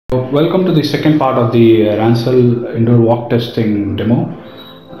Welcome to the second part of the RantCell indoor walk testing demo.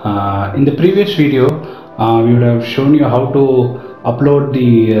 In the previous video, we would have shown you how to upload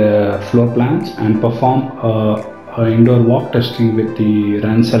the floor plans and perform indoor walk testing with the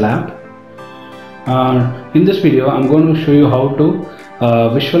RantCell app. In this video, I'm going to show you how to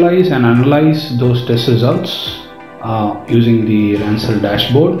visualize and analyze those test results using the RantCell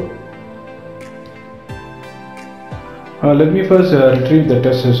dashboard. Let me first retrieve the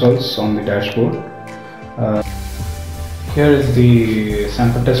test results on the dashboard. Here is the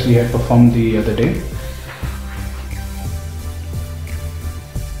sample test we had performed the other day.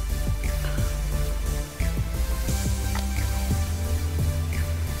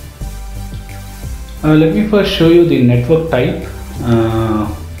 Let me first show you the network type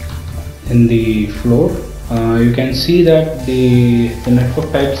in the floor. You can see that the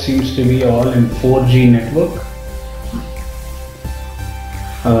network type seems to be all in 4G network.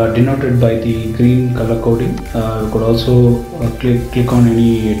 Denoted by the green color coding. You could also click on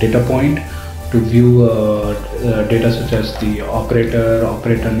any data point to view data such as the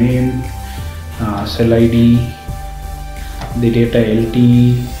operator name, cell ID, the data LT.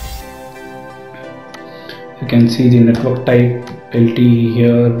 You can see the network type LT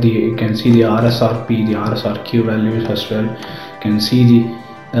here. You can see the RSRP, the RSRQ values as well. You can see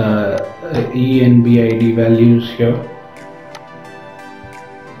the ENBID values here.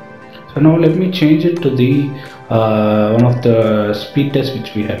 So now let me change it to the one of the speed tests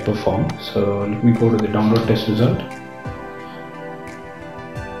which we had performed. So let me go to the download test result.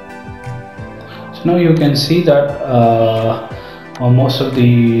 So now you can see that most of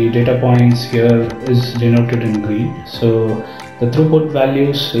the data points here is denoted in green. So the throughput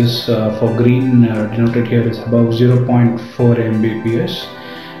values is for green denoted here is above 0.4 Mbps,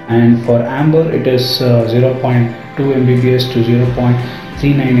 and for amber it is 0.2 Mbps to 0.39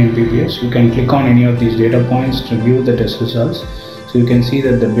 Mbps. You can click on any of these data points to view the test results. So you can see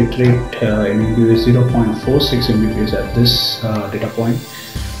that the bitrate in MB is 0.46 Mbps at this data point.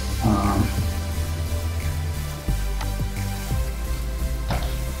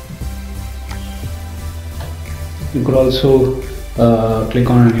 You could also click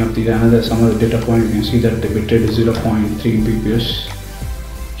on any of these some of the data points. You can see that the bitrate is 0.3 Mbps.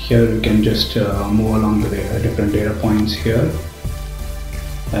 Here you can just move along the different data points here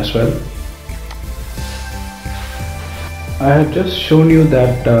as well. I have just shown you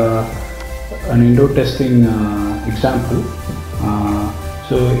that an indoor testing example.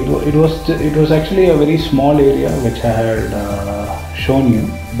 So it was actually a very small area which I had shown you,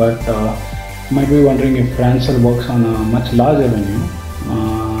 but you might be wondering if RantCell works on a much larger venue.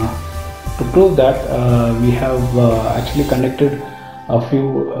 To prove that, we have actually conducted a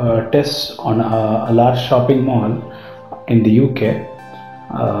few tests on a large shopping mall in the UK.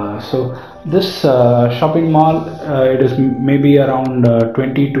 So this shopping mall, it is maybe around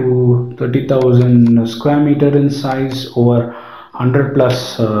 20 to 30,000 square meter in size. Over 100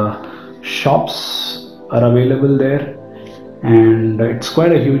 plus shops are available there, and it's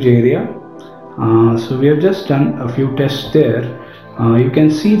quite a huge area. So we have just done a few tests there. You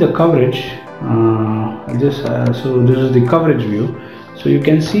can see the coverage. So this is the coverage view. So you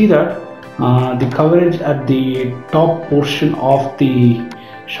can see that the coverage at the top portion of the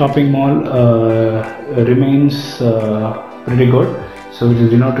shopping mall remains pretty good. So it is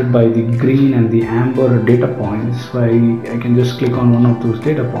denoted by the green and the amber data points. So I can just click on one of those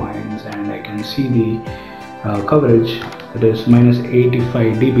data points and I can see the coverage. It is minus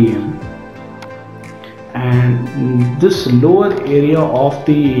 85 dBm. And this lower area of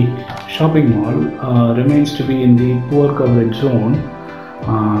the shopping mall remains to be in the poor coverage zone.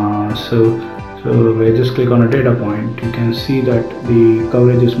 So if I just click on a data point, you can see that the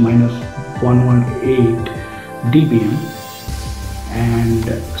coverage is minus 118 dBm,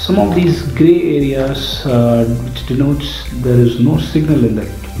 and some of these gray areas which denotes there is no signal in that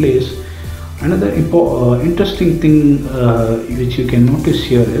place. Another interesting thing which you can notice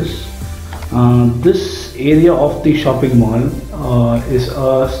here is this area of the shopping mall is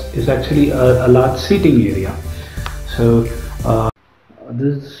actually a large seating area. So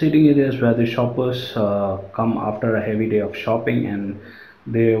this seating area is where the shoppers come after a heavy day of shopping, and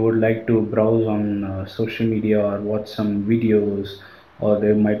they would like to browse on social media or watch some videos, or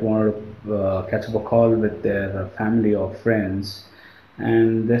they might want to catch up a call with their family or friends.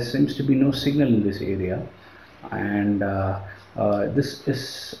 And there seems to be no signal in this area, and this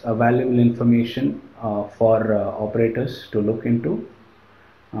is a valuable information for operators to look into.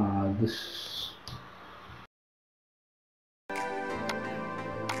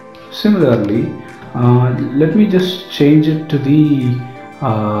 Similarly, let me just change it to the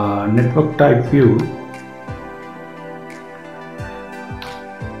network type view,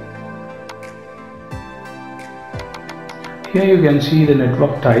 here you can see the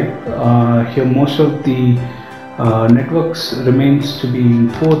network type. Here most of the networks remains to be in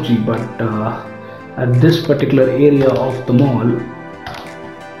 4G, but at this particular area of the mall,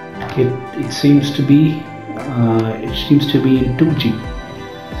 it seems to be in 2G.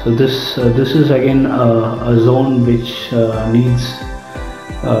 So this is again a zone which needs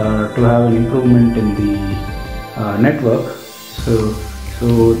to have an improvement in the network. So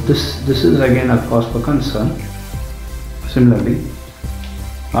this is again a cause for concern. Similarly,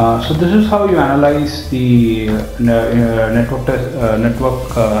 so this is how you analyze the network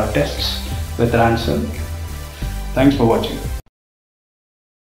tests with RantCell. Thanks for watching.